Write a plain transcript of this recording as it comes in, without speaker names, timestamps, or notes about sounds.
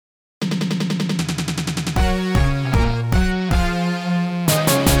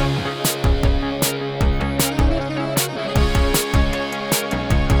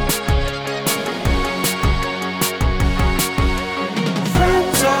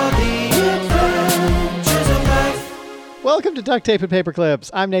Welcome to Duct Tape and Paper Clips.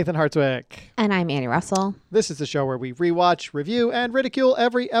 I'm Nathan Hartswick. And I'm Annie Russell. This is the show where we rewatch, review, and ridicule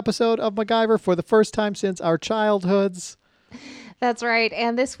every episode of MacGyver for the first time since our childhoods. That's right.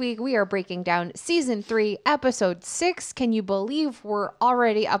 And this week we are breaking down season 3, episode 6. Can you believe we're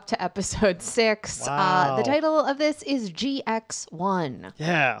already up to episode 6? Wow. The title of this is GX1.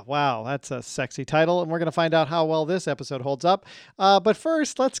 Yeah, wow, that's a sexy title. And we're going to find out how well this episode holds up. But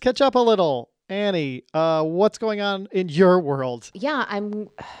first, let's catch up a little. Annie, what's going on in your world? Yeah, I'm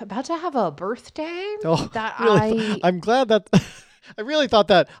about to have a birthday. Oh, really? I'm glad that I really thought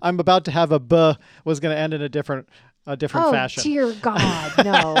that I'm about to have a B was going to end in a different fashion. Oh, dear God,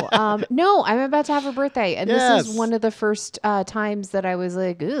 no. No, I'm about to have a birthday. And Yes. This is one of the first times that I was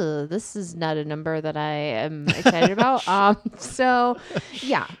like, ugh, this is not a number that I am excited about. So,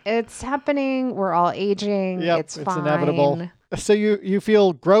 yeah, it's happening. We're all aging. Yep, it's fine. inevitable. So you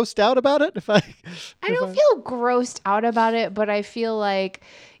feel grossed out about it? I don't feel grossed out about it, but I feel like,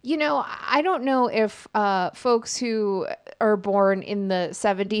 I don't know if folks who are born in the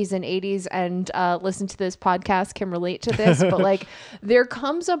 70s and 80s and listen to this podcast can relate to this, but like there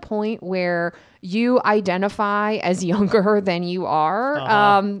comes a point where you identify as younger than you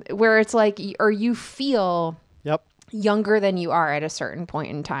are, where it's like, or you feel younger than you are at a certain point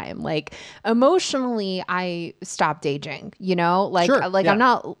in time. Like emotionally, I stopped aging, Sure, yeah. I'm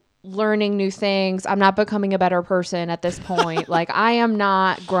not learning new things. I'm not becoming a better person at this point. Like I am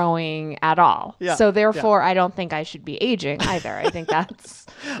not growing at all. Yeah, so therefore I don't think I should be aging either. I think that's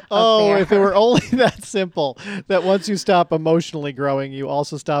if it were only that simple, that once you stop emotionally growing, you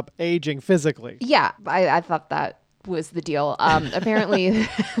also stop aging physically. Yeah, I thought that was the deal. Apparently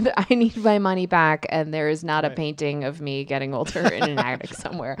I need my money back and there is not a painting of me getting older in an attic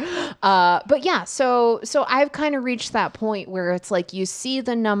somewhere. But yeah, so I've kind of reached that point where it's like you see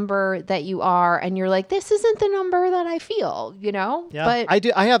the number that you are and you're like, this isn't the number that I feel, Yeah.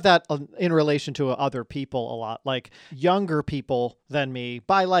 But I have that in relation to other people a lot, like younger people than me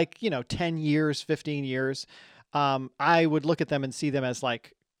by 10 years, 15 years. I would look at them and see them as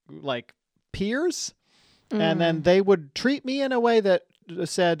like peers. And then they would treat me in a way that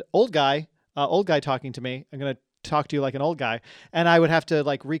said, old guy talking to me. I'm going to talk to you like an old guy. And I would have to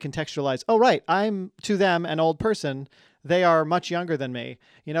recontextualize. Oh, right. I'm to them an old person. They are much younger than me.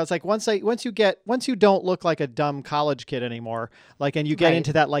 It's like once you don't look like a dumb college kid anymore, and you get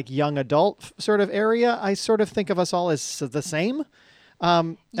into that young adult sort of area, I sort of think of us all as the same.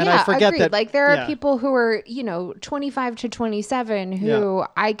 And I forget agreed. that there are people who are, 25 to 27 who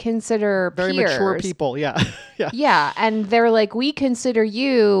I consider very peers. mature people. Yeah. Yeah. Yeah. And they're like, we consider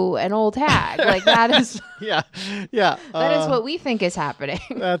you an old hag. That is, Yeah. Yeah. that is what we think is happening.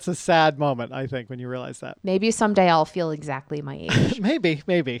 That's a sad moment, I think, when you realize that. Maybe someday I'll feel exactly my age.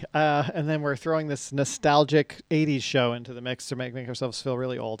 Maybe. And then we're throwing this nostalgic 80s show into the mix to make ourselves feel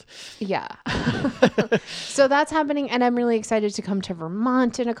really old. Yeah. So that's happening. And I'm really excited to come to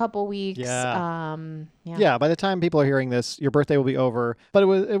Vermont in a couple weeks. Yeah. Yeah. By the time people are hearing this, your birthday will be over. But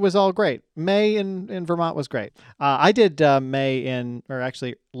it was all great. May in Vermont was great. I did May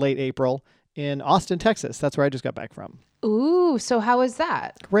actually late April in Austin, Texas. That's where I just got back from. Ooh, so how was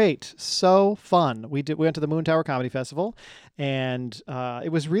that? Great. So fun. We went to the Moon Tower Comedy Festival, and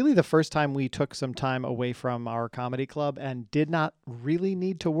it was really the first time we took some time away from our comedy club and did not really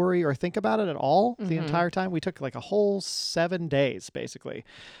need to worry or think about it at all the entire time. We took a whole 7 days, basically.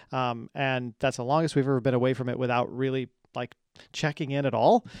 And that's the longest we've ever been away from it without really checking in at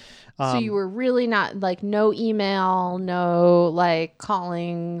all. So you were really not no email, no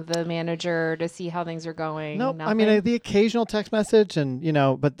calling the manager to see how things are going. No, nothing? I mean the occasional text message and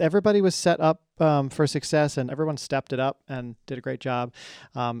but everybody was set up for success and everyone stepped it up and did a great job.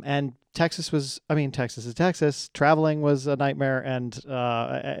 And Texas is Texas. Traveling was a nightmare and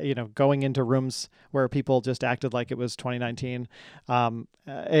going into rooms where people just acted like it was 2019.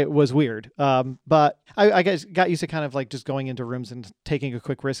 It was weird. But I guess got used to kind of just going into rooms and taking a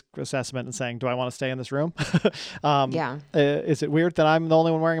quick risk assessment and saying, do I want to stay in this room? Is it weird that I'm the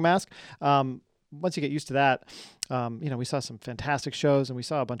only one wearing a mask? Once you get used to that, we saw some fantastic shows and we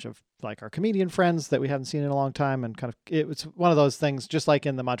saw a bunch of our comedian friends that we haven't seen in a long time. And it was one of those things, just like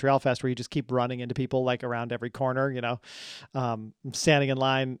in the Montreal Fest, where you just keep running into people around every corner, I'm standing in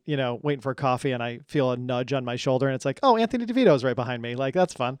line, waiting for a coffee and I feel a nudge on my shoulder and it's like, oh, Anthony DeVito's right behind me.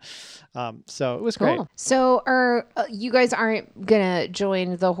 That's fun. So it was great. Cool. So you guys aren't going to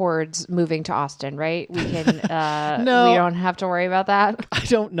join the hordes moving to Austin, right? We can, No. We don't have to worry about that. I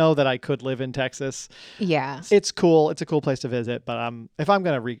don't know that I could live in Texas. Yeah. It's cool. It's a cool place to visit, but if I'm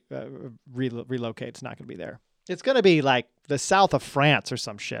going to relocate, it's not going to be there. It's going to be the south of France or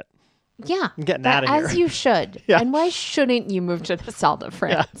some shit. Yeah. I'm getting out of here. As you should. Yeah. And why shouldn't you move to the south of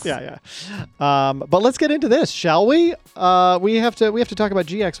France? Yeah. But let's get into this, shall we? We have to talk about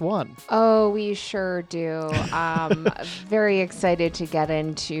GX1. Oh, we sure do. Very excited to get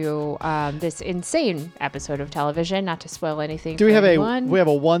into this insane episode of television. Not to spoil anything. Do we have anyone. we have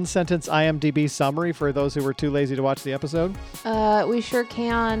a one sentence IMDb summary for those who were too lazy to watch the episode? We sure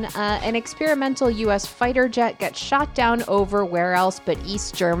can. An experimental U.S. fighter jet gets shot down over where else but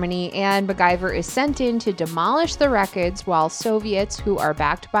East Germany, and MacGyver is sent in to demolish the wreckage while Soviets, who are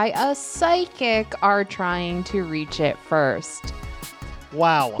backed by a psychic, are trying to reach it first.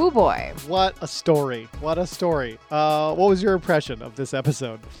 Wow. Oh boy. What a story. What was your impression of this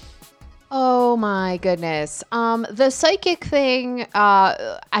episode? Oh my goodness. The psychic thing,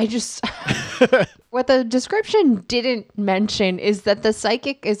 I just what the description didn't mention is that the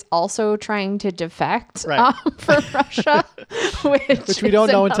psychic is also trying to defect from Russia, which we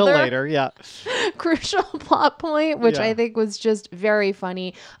don't know until later. Yeah. Crucial plot point, which I think was just very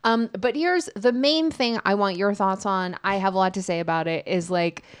funny. But here's the main thing I want your thoughts on. I have a lot to say about it is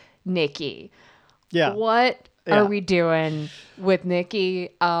like Nikki. Yeah. What are we doing with Nikki?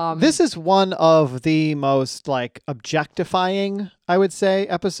 This is one of the most like objectifying, I would say,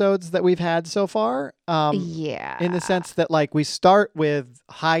 episodes that we've had so far. In the sense that like we start with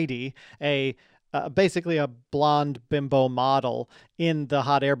Heidi, basically a blonde bimbo model in the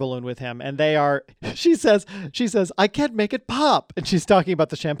hot air balloon with him, and she says I can't make it pop, and she's talking about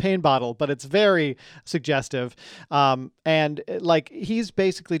the champagne bottle, but it's very suggestive. And like he's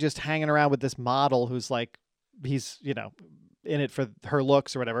basically just hanging around with this model who's like, he's, you know, in it for her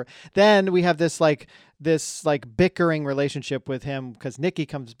looks or whatever. Then we have this bickering relationship with him because Nikki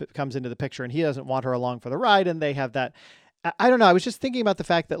comes into the picture and he doesn't want her along for the ride, and they have that. I don't know. I was just thinking about the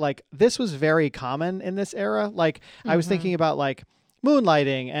fact that like this was very common in this era. Like I was thinking about like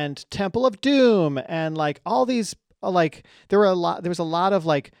Moonlighting and Temple of Doom and like all these like there was a lot of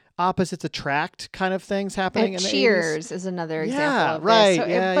like opposites attract kind of things happening. And in Cheers the 80s. Is another example of right.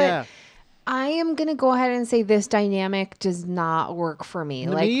 this. So, I am going to go ahead and say this dynamic does not work for me.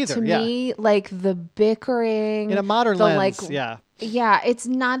 Me either. To me, like the bickering in a modern lens, Yeah, it's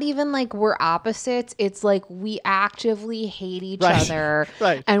not even like we're opposites. It's like we actively hate each other.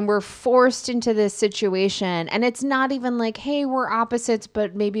 Right. And we're forced into this situation. And it's not even like, hey, we're opposites,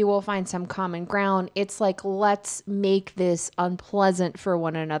 but maybe we'll find some common ground. It's like, let's make this unpleasant for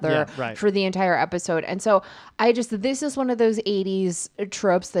one another for the entire episode. And so this is one of those 80s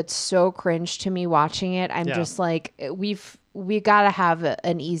tropes that's so cringe to me watching it. I'm just like, we got to have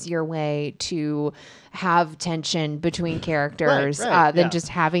an easier way to have tension between characters than just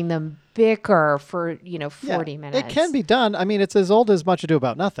having them bicker for 40 minutes. It can be done. I mean, it's as old as Much Ado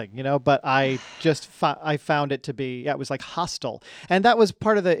About Nothing, but I just I found it to be it was like hostile. And that was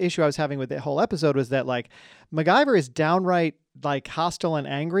part of the issue I was having with the whole episode, was that like MacGyver is downright like hostile and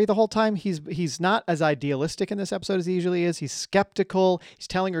angry the whole time. He's not as idealistic in this episode as he usually is. He's skeptical. He's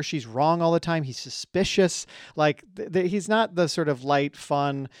telling her she's wrong all the time. He's suspicious. Like he's not the sort of light,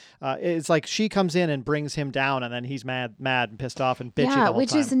 fun. It's like she comes in and brings him down, and then he's mad and pissed off and bitchy the whole time.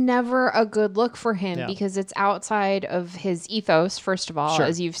 Which is never a good look for him because it's outside of his ethos. First of all,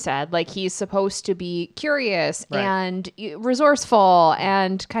 as you've said, like he's supposed to be curious and resourceful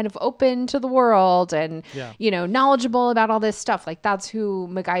and kind of open to the world and knowledgeable about all this stuff. Like that's who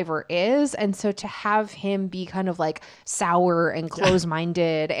MacGyver is. And so to have him be kind of like sour and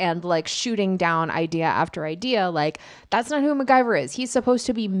close-minded and like shooting down idea after idea, like that's not who MacGyver is. He's supposed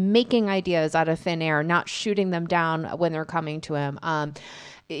to be making ideas out of thin air, not shooting them down when they're coming to him.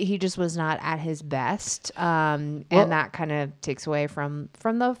 He just was not at his best. And that kind of takes away from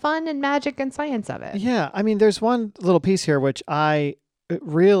the fun and magic and science of it. Yeah. I mean, there's one little piece here which it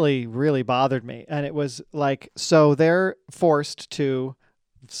really, really bothered me. And it was like, so they're forced to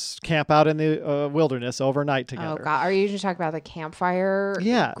camp out in the wilderness overnight together. Oh God. Are you just talking about the campfire?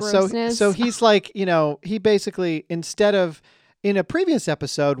 Yeah. Grossness? So he's like, he basically, instead of in a previous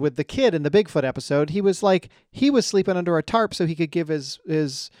episode with the kid in the Bigfoot episode, he was sleeping under a tarp so he could give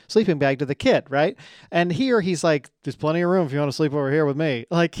his sleeping bag to the kid. Right. And here he's like, there's plenty of room if you want to sleep over here with me.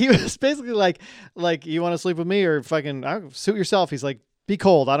 Like he was basically like, you want to sleep with me or fucking suit yourself. He's like, be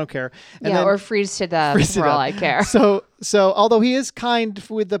cold. I don't care. And or freeze to death for all I care. So although he is kind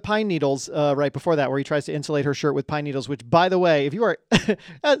with the pine needles right before that, where he tries to insulate her shirt with pine needles, which, by the way, if you are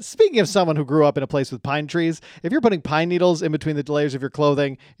speaking of someone who grew up in a place with pine trees, if you're putting pine needles in between the layers of your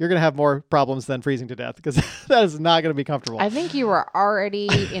clothing, you're going to have more problems than freezing to death, because that is not going to be comfortable. I think you are already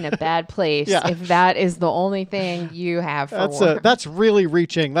in a bad place if that is the only thing you have for that's really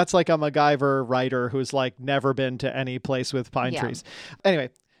reaching. That's like a MacGyver writer who's like never been to any place with pine trees. Anyway.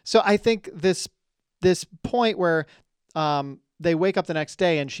 So I think this point where they wake up the next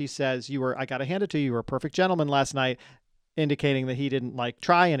day and she says, I got to hand it to you, you were a perfect gentleman last night, indicating that he didn't like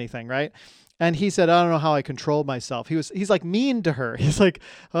try anything, right? And he said, I don't know how I controlled myself. He's like mean to her. He's like,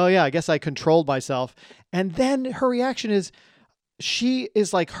 oh yeah, I guess I controlled myself. And then her reaction is, she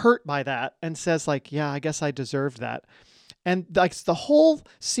is like hurt by that and says like, yeah, I guess I deserved that. And like the whole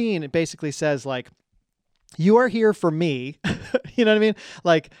scene, it basically says like, you are here for me. You know what I mean?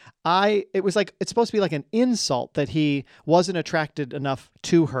 Like it was like, it's supposed to be like an insult that he wasn't attracted enough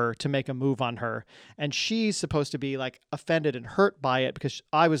to her to make a move on her. And she's supposed to be like offended and hurt by it because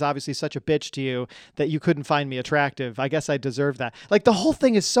I was obviously such a bitch to you that you couldn't find me attractive. I guess I deserve that. Like the whole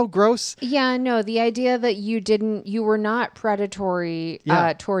thing is so gross. Yeah, no, the idea that you were not predatory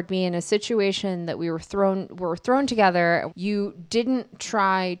toward me in a situation that we were thrown together. You didn't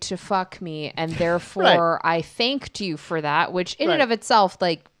try to fuck me, and therefore I thanked you for that, which in and of itself,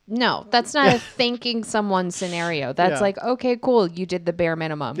 like, no, that's not a thanking someone scenario. That's like, okay, cool. You did the bare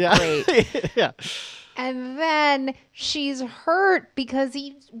minimum. Yeah. Great. Yeah. And then she's hurt because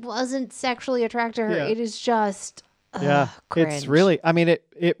he wasn't sexually attracted to her. Yeah. It is just, It's cringe. really, I mean,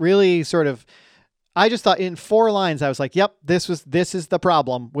 it really sort of, I just thought in 4 lines, I was like, yep, this is the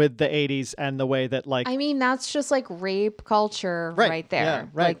problem with the 80s and the way that like, I mean, that's just like rape culture right there. Yeah,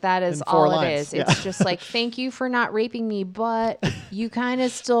 right. Like that is In 4 all lines. it is. It's just like, thank you for not raping me, but you kind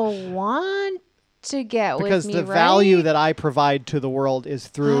of still want to get because with me, the right? value that I provide to the world is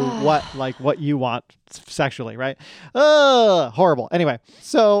through what you want sexually, right? Horrible. Anyway,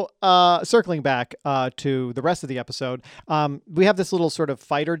 so circling back to the rest of the episode, we have this little sort of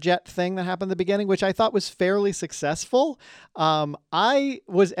fighter jet thing that happened at the beginning, which I thought was fairly successful. I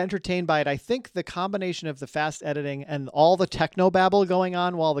was entertained by it. I think the combination of the fast editing and all the techno babble going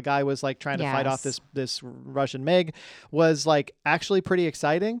on while the guy was like trying to fight off this Russian MiG was like actually pretty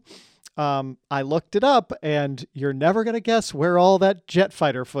exciting. I looked it up, and you're never gonna guess where all that jet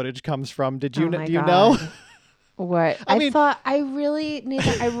fighter footage comes from. Do you know? What? I really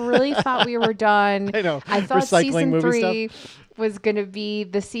thought we were done. I know. I thought Recycling season movie 3 was going to be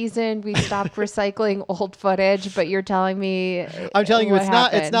the season we stopped recycling old footage, but you're telling me I'm telling you, what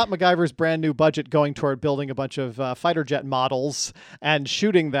it's not MacGyver's brand new budget going toward building a bunch of fighter jet models and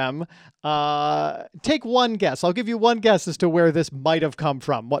shooting them. Take one guess. I'll give you one guess as to where this might have come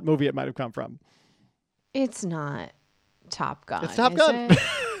from. What movie it might have come from. It's not Top Gun. It's Top Gun.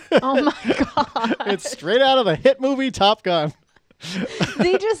 Oh my God. It's straight out of the hit movie Top Gun.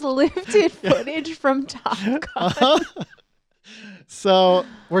 They just lifted footage from Top Gun. So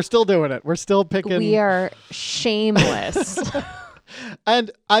we're still doing it. We're still picking. We are shameless.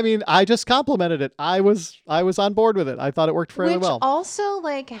 And I mean, I just complimented it. I was on board with it. I thought it worked fairly well. Also,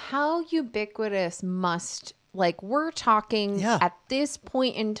 like, how ubiquitous we're talking at this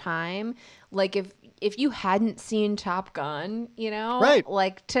point in time, like if you hadn't seen Top Gun, right,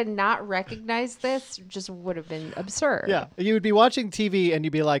 like to not recognize this just would have been absurd. Yeah. You would be watching TV and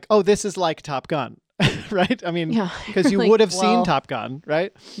you'd be like, oh, this is like Top Gun. Right? I mean, because you like, would have seen Top Gun,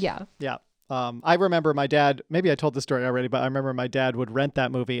 right? Yeah. Yeah. I remember my dad, maybe I told the story already, but I remember my dad would rent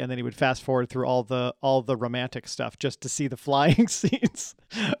that movie and then he would fast forward through all the romantic stuff just to see the flying scenes.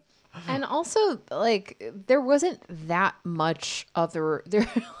 And also, like, there wasn't that much there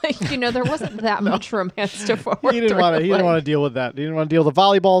wasn't that much romance to forward. He didn't want to deal with that. He didn't want to deal with the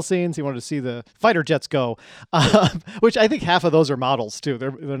volleyball scenes. He wanted to see the fighter jets go, which I think half of those are models too.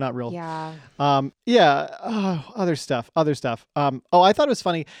 They're not real. Yeah. Other stuff. I thought it was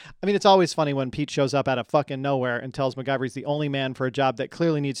funny. I mean, it's always funny when Pete shows up out of fucking nowhere and tells MacGyver he's the only man for a job that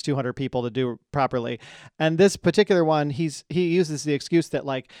clearly needs 200 people to do properly. And this particular one, he uses the excuse that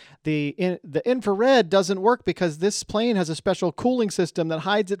like the infrared doesn't work because this plane has a special cooling system that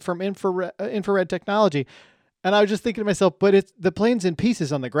hides it from infrared technology. And I was just thinking to myself, but the plane's in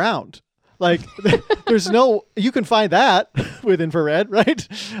pieces on the ground. Like there's you can find that with infrared, right?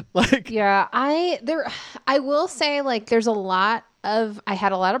 Like, yeah, I will say, like, I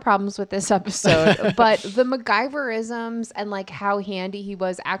had a lot of problems with this episode, but the MacGyverisms and like how handy he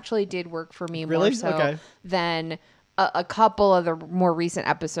was actually did work for me more so than a couple of the more recent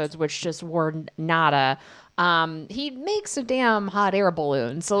episodes, which just were nada. He makes a damn hot air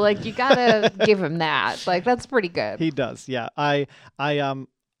balloon, so like you gotta give him that. Like that's pretty good. He does, yeah. I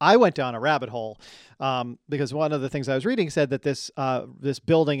went down a rabbit hole because one of the things I was reading said that this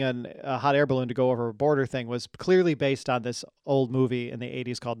building a hot air balloon to go over a border thing was clearly based on this old movie in the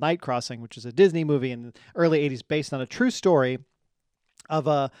 80s called Night Crossing, which is a Disney movie in the early 80s based on a true story of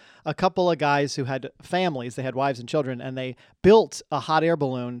a couple of guys who had families. They had wives and children, and they built a hot air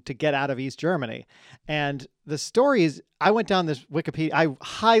balloon to get out of East Germany. And the story is, I went down this Wikipedia. I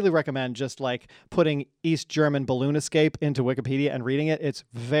highly recommend just like putting East German balloon escape into Wikipedia and reading it. It's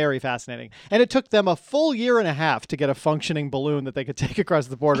very fascinating. And it took them a full year and a half to get a functioning balloon that they could take across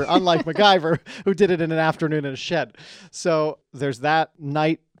the border, unlike MacGyver, who did it in an afternoon in a shed. So there's that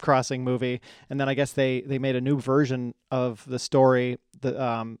night crossing movie. And then I guess they made a new version of the story.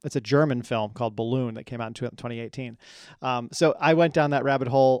 It's a German film called Balloon that came out in 2018. So I went down that rabbit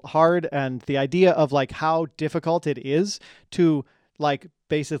hole hard, and the idea of like how difficult it is to like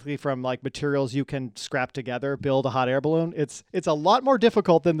basically from like materials you can scrap together, build a hot air balloon. It's a lot more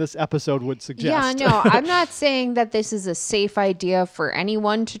difficult than this episode would suggest. Yeah, no, I'm not saying that this is a safe idea for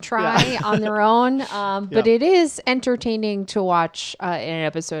anyone to try on their own, but it is entertaining to watch in an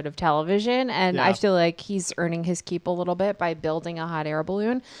episode of television, and I feel like he's earning his keep a little bit by building a hot air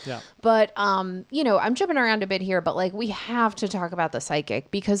balloon. Yeah. But, you know, I'm jumping around a bit here, but like we have to talk about the psychic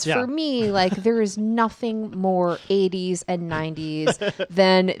because for me, like there is nothing more 80s and 90s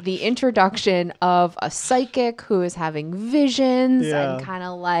than the introduction of a psychic who is having visions and kind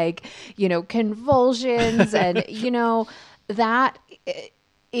of like, you know, convulsions and, you know, that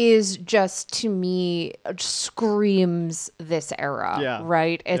is just to me screams this era,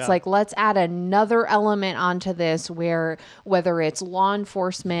 right? It's like, let's add another element onto this where whether it's law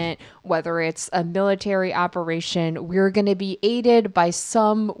enforcement, whether it's a military operation, we're going to be aided by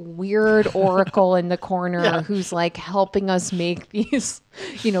some weird oracle in the corner who's like helping us make these,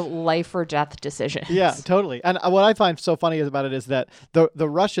 you know, life or death decisions. Yeah, totally. And what I find so funny about it is that the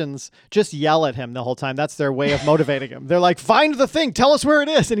Russians just yell at him the whole time. That's their way of motivating him. They're like, find the thing, tell us where it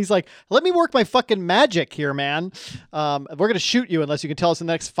is. And he's like, let me work my fucking magic here, man. We're going to shoot you unless you can tell us in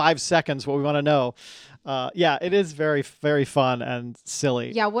the next 5 seconds what we want to know. It is very, very fun and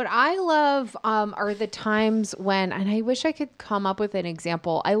silly. Yeah, what I love are the times when, and I wish I could come up with an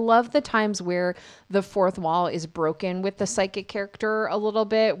example. I love the times where the fourth wall is broken with the psychic character a little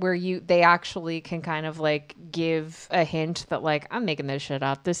bit, where they actually can kind of like give a hint that like, I'm making this shit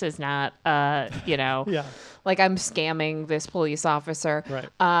up. This is not, you know, like I'm scamming this police officer.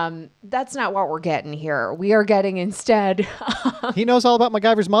 Right. That's not what we're getting here. We are getting instead. He knows all about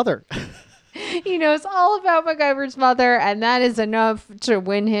MacGyver's mother. He knows all about MacGyver's mother, and that is enough to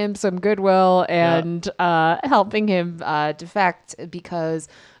win him some goodwill and helping him defect, because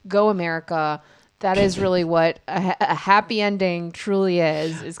go America. That is really what a happy ending truly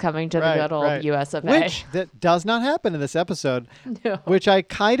is coming to the good old US of A. Which that does not happen in this episode, which I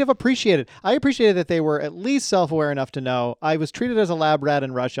kind of appreciated. I appreciated that they were at least self-aware enough to know I was treated as a lab rat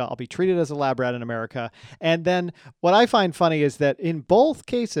in Russia. I'll be treated as a lab rat in America. And then what I find funny is that in both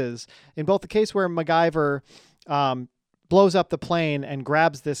cases, in both the case where MacGyver blows up the plane and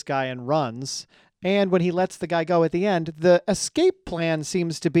grabs this guy and runs, and when he lets the guy go at the end, the escape plan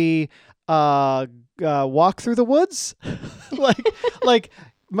seems to be walk through the woods. like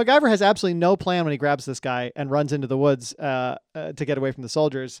MacGyver has absolutely no plan when he grabs this guy and runs into the woods to get away from the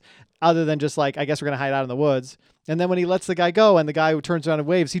soldiers, other than just like, I guess we're going to hide out in the woods. And then when he lets the guy go and the guy who turns around and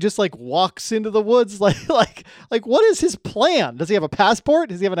waves, he just like walks into the woods. Like what is his plan? Does he have a passport?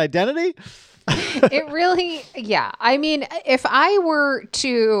 Does he have an identity? It really, I mean, if I were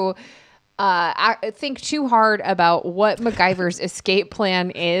to I think too hard about what MacGyver's escape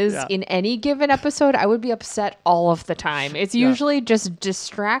plan is in any given episode, I would be upset all of the time. It's usually just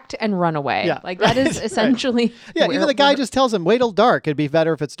distract and run away. Yeah, like that is essentially. Yeah, even the guy just tells him, wait till dark. It'd be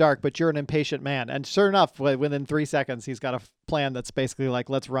better if it's dark, but you're an impatient man. And sure enough, within 3 seconds, he's got a plan that's basically like,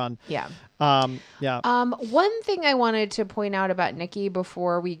 let's run. Yeah. One thing I wanted to point out about Nikki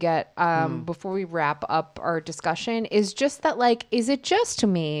before we get before we wrap up our discussion is just that, like, is it just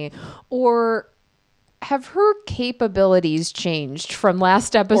me, or have her capabilities changed from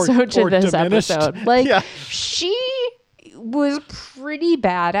last episode to this diminished episode? Like, she was pretty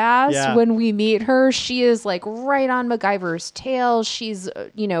badass when we meet her. She is like right on MacGyver's tail. She's,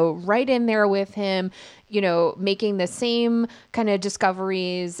 you know, right in there with him, you know, making the same kind of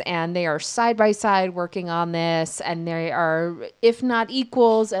discoveries, and they are side by side working on this, and they are, if not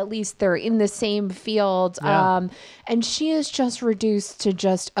equals, at least they're in the same field. And she is just reduced to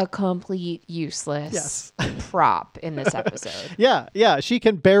just a complete useless prop in this episode. She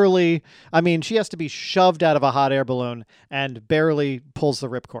can barely, I mean, she has to be shoved out of a hot air balloon and barely pulls the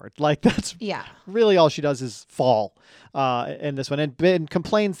ripcord. Like that's really all she does is fall in this one, and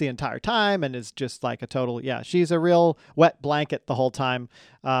complains the entire time, and is just like a total, she's a real wet blanket the whole time,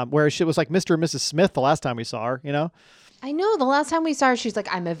 whereas she was like Mr. and Mrs. Smith the last time we saw her, you know? I know the last time we saw her, she's like,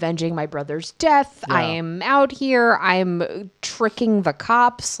 I'm avenging my brother's death. Yeah. I am out here. I'm tricking the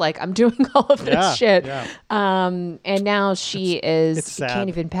cops. Like, I'm doing all of this shit. Yeah. And now she it's sad. can't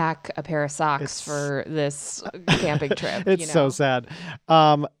even pack a pair of socks for this camping trip. It's so sad.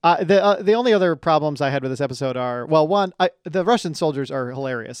 The only other problems I had with this episode are, well, one, the Russian soldiers are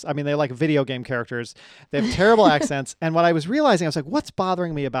hilarious. I mean, they're like video game characters. They have terrible accents. And what I was realizing, I was like, what's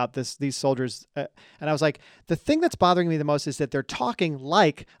bothering me about these soldiers? And I was like, the thing that's bothering me the most is that they're talking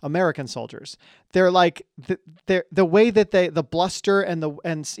like American soldiers. They're like the way that the bluster and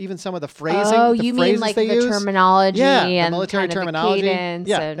even some of the phrasing. Oh, you mean like the terminology and the military kind of terminology. The cadence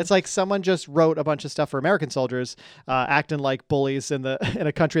It's like someone just wrote a bunch of stuff for American soldiers, acting like bullies in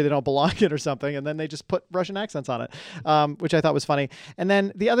a country they don't belong in or something, and then they just put Russian accents on it, which I thought was funny. And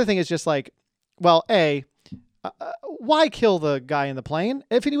then the other thing is just like, well, why kill the guy in the plane?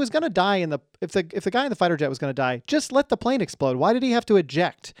 If he was going to die if the guy in the fighter jet was going to die, just let the plane explode. Why did he have to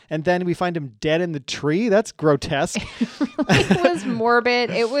eject? And then we find him dead in the tree? That's grotesque. It was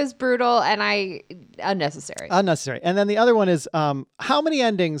morbid. It was brutal and unnecessary. Unnecessary. And then the other one is, how many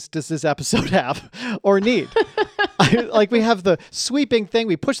endings does this episode have or need? Like we have the sweeping thing.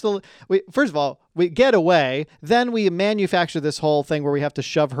 We first of all, we get away. Then we manufacture this whole thing where we have to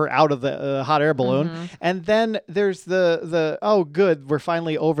shove her out of the hot air balloon. Mm-hmm. And then there's the oh, good, we're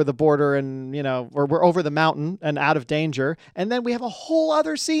finally over the border and, or we're over the mountain and out of danger. And then we have a whole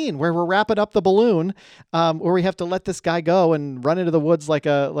other scene where we're wrapping up the balloon, where we have to let this guy go and run into the woods like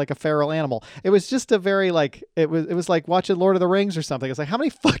a feral animal. It was just a very it was like watching Lord of the Rings or something. It's like, how many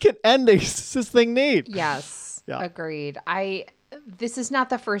fucking endings does this thing need? Yes. Yeah. Agreed. This is not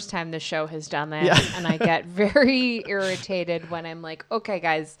the first time the show has done that. Yeah. And I get very irritated when I'm like, okay,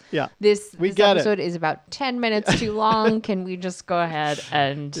 guys, this episode is about 10 minutes too long. Can we just go ahead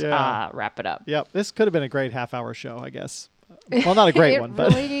and wrap it up? Yep. This could have been a great half-hour show, I guess. Well, not a great one,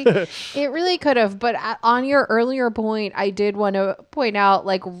 but it really could have. But on your earlier point, I did want to point out,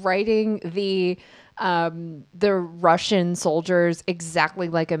 like, writing the Russian soldiers exactly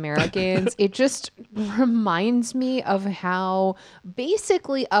like Americans. It just reminds me of how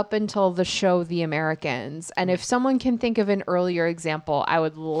basically up until the show The Americans, and if someone can think of an earlier example, I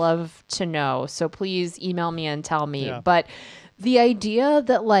would love to know. So please email me and tell me. Yeah. But the idea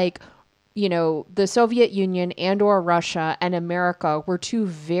that the Soviet Union and or Russia and America were two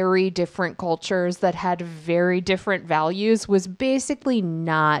very different cultures that had very different values was basically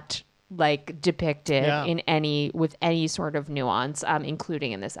not depicted with any sort of nuance,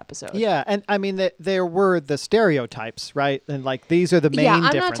 including in this episode. Yeah, and I mean there were the stereotypes, right? And these are the main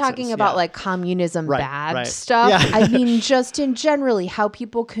differences. I'm not talking about communism bad stuff. Yeah. I mean just in generally how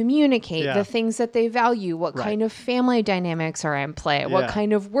people communicate, the things that they value, what kind of family dynamics are in play, what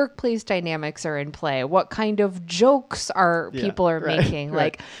kind of workplace dynamics are in play, what kind of jokes people are making.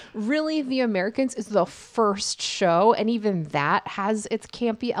 Really, The Americans is the first show, and even that has its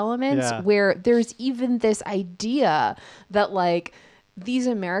campy elements. Where there's even this idea that these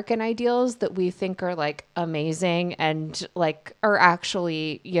American ideals that we think are amazing and are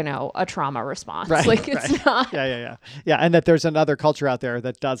actually, a trauma response. It's not. Yeah. And that there's another culture out there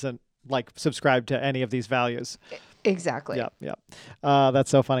that doesn't subscribe to any of these values. Exactly. Yeah. That's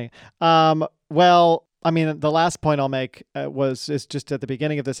so funny. Well, I mean, the last point I'll make is just at the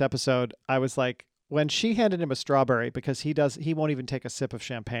beginning of this episode, I was like, when she handed him a strawberry because he won't even take a sip of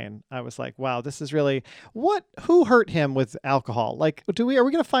champagne, I was like, wow, this is really who hurt him with alcohol? Are we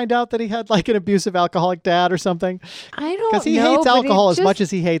going to find out that he had an abusive alcoholic dad or something? I don't know. Because he hates alcohol as much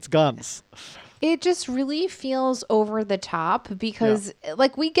as he hates guns. It just really feels over the top because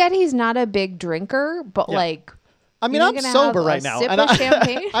we get he's not a big drinker, but I mean, I'm sober right now, and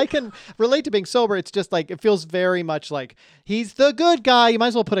I can relate to being sober. It's just it feels very much like he's the good guy. You might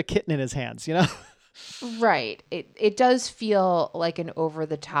as well put a kitten in his hands, Right. It does feel like an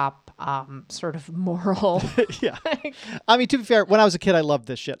over-the-top sort of moral. Yeah. I mean, to be fair, when I was a kid, I loved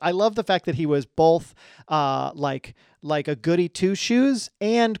this shit. I love the fact that he was both like a goody two-shoes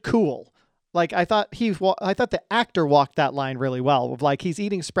and cool. I thought the actor walked that line really well. Of he's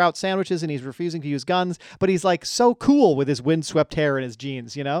eating Sprout sandwiches and he's refusing to use guns, but he's so cool with his windswept hair and his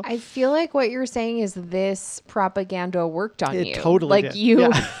jeans, I feel like what you're saying is this propaganda worked on you. It totally did. You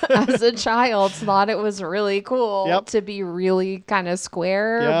as a child thought it was really cool to be really kind of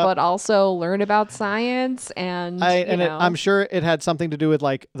square, but also learn about science I'm sure it had something to do with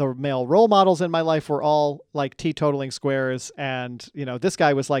the male role models in my life were all teetotaling squares, and this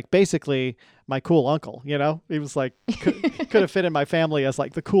guy was basically my cool uncle, you know? He was like, could have fit in my family as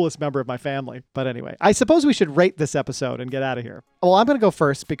like the coolest member of my family. But anyway, I suppose we should rate this episode and get out of here. Well, I'm going to go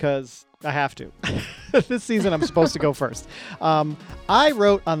first because I have to. This season, I'm supposed to go first. I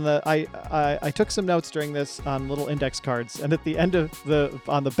wrote on I took some notes during this on little index cards. And at the end of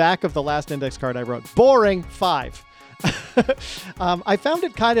on the back of the last index card, I wrote, boring 5. I found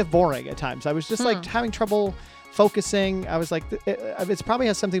it kind of boring at times. I was just like having trouble focusing. I was like, it probably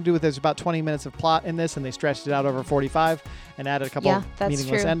has something to do with there's about 20 minutes of plot in this, and they stretched it out over 45 and added a couple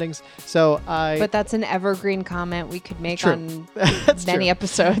meaningless endings. But that's an evergreen comment we could make on many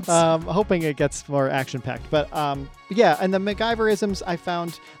episodes. Hoping it gets more action packed. But yeah, and the MacGyverisms I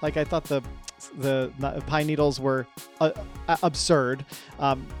found, like, I thought the pine needles were absurd.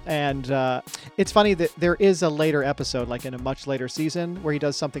 And it's funny that there is a later episode, like in a much later season, where he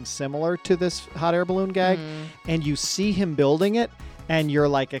does something similar to this hot air balloon gag, and you see him building it, and you're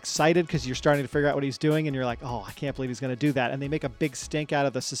like excited because you're starting to figure out what he's doing, and you're like, oh, I can't believe he's going to do that. And they make a big stink out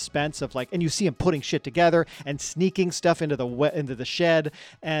of the suspense of like, and you see him putting shit together and sneaking stuff into the shed,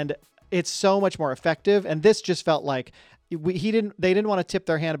 and it's so much more effective. And this just felt like they didn't want to tip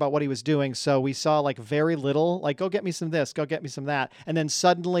their hand about what he was doing. So we saw like very little, like, go get me some this, go get me some that. And then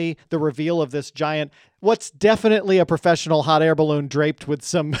suddenly the reveal of this giant, what's definitely a professional hot air balloon draped with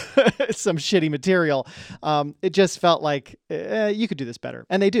some shitty material. It just felt like you could do this better.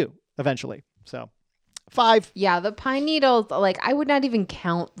 And they do eventually. So 5. Yeah, the pine needles, like, I would not even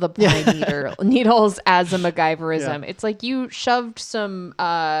count the pine needles as a MacGyverism. Yeah. It's like you shoved some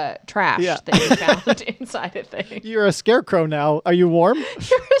trash that you found inside a thing. You're a scarecrow now. Are you warm?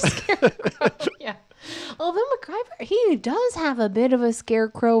 You're a scarecrow, yeah. Although MacGyver, he does have a bit of a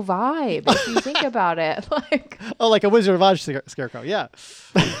scarecrow vibe, if you think about it. Like a Wizard of Oz scarecrow, yeah.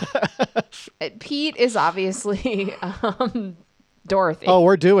 Pete is obviously... Dorothy. Oh,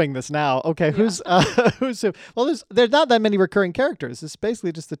 we're doing this now. Okay, who's who? Well, there's not that many recurring characters. It's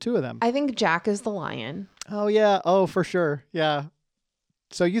basically just the two of them. I think Jack is the lion. Oh yeah. Oh, for sure. Yeah.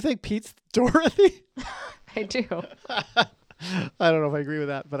 So you think Pete's Dorothy? I do. I don't know if I agree with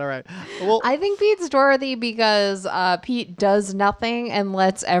that, but all right. Well, I think Pete's Dorothy because Pete does nothing and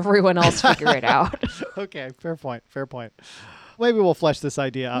lets everyone else figure it out. Okay, fair point. Maybe we'll flesh this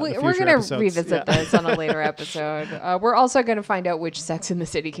idea out in We're going to revisit this on a later episode. We're also going to find out which Sex and the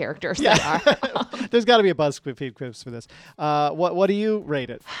City characters they are. There's got to be a BuzzFeed quiz for this. What do you rate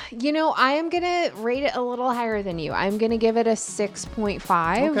it? You know, I am going to rate it a little higher than you. I'm going to give it a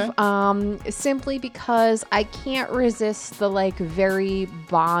 6.5. Okay. Simply because I can't resist the like very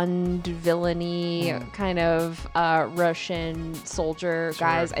Bond villainy kind of Russian soldier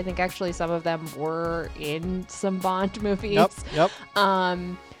guys. I think actually some of them were in some Bond movies. Yep.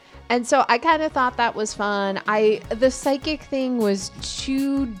 And so I kind of thought that was fun. The psychic thing was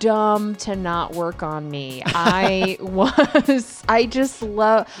too dumb to not work on me. I loved the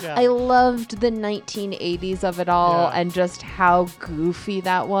 1980s of it all and just how goofy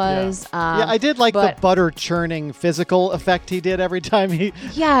that was. I did like the butter churning physical effect he did every time he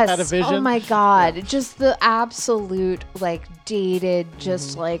had a vision. Oh my God. Just the absolute like dated,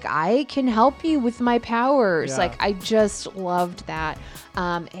 just like, I can help you with my powers. Like, I just loved that.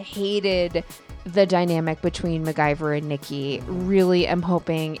 Hated the dynamic between MacGyver and Nikki. Really am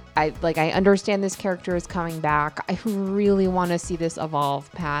hoping, I understand this character is coming back. I really want to see this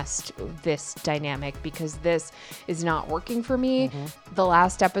evolve past this dynamic because this is not working for me. The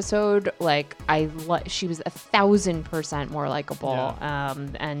last episode, she was 1,000% more likable.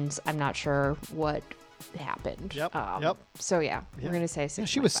 And I'm not sure what happened. So we're gonna say 6.5.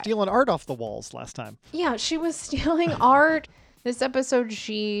 She was stealing art off the walls last time. Yeah, she was stealing art. This episode,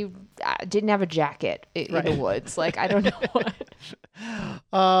 she didn't have a jacket in the woods. Like, I don't know what.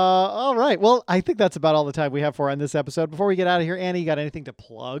 All right. Well, I think that's about all the time we have for on this episode. Before we get out of here, Annie, you got anything to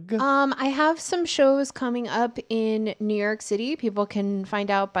plug? I have some shows coming up in New York City. People can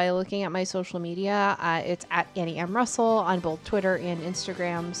find out by looking at my social media. It's at Annie M. Russell on both Twitter and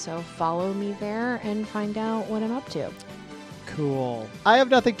Instagram. So follow me there and find out what I'm up to. Cool. I have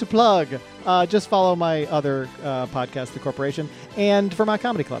nothing to plug. Just follow my other podcast, The Corporation, and for my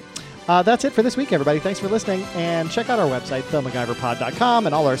comedy club. That's it for this week, everybody. Thanks for listening, and check out our website, themacgyverpod.com,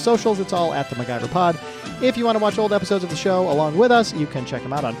 and all our socials. It's all at The MacGyver Pod. If you want to watch old episodes of the show along with us, you can check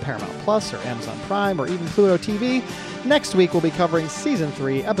them out on Paramount Plus or Amazon Prime or even Pluto TV. Next week, we'll be covering Season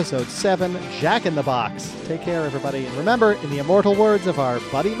 3, Episode 7, Jack in the Box. Take care, everybody, and remember, in the immortal words of our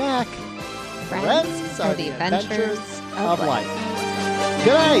buddy Mac, friends are the adventures of life.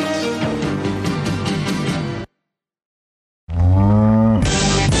 Good night.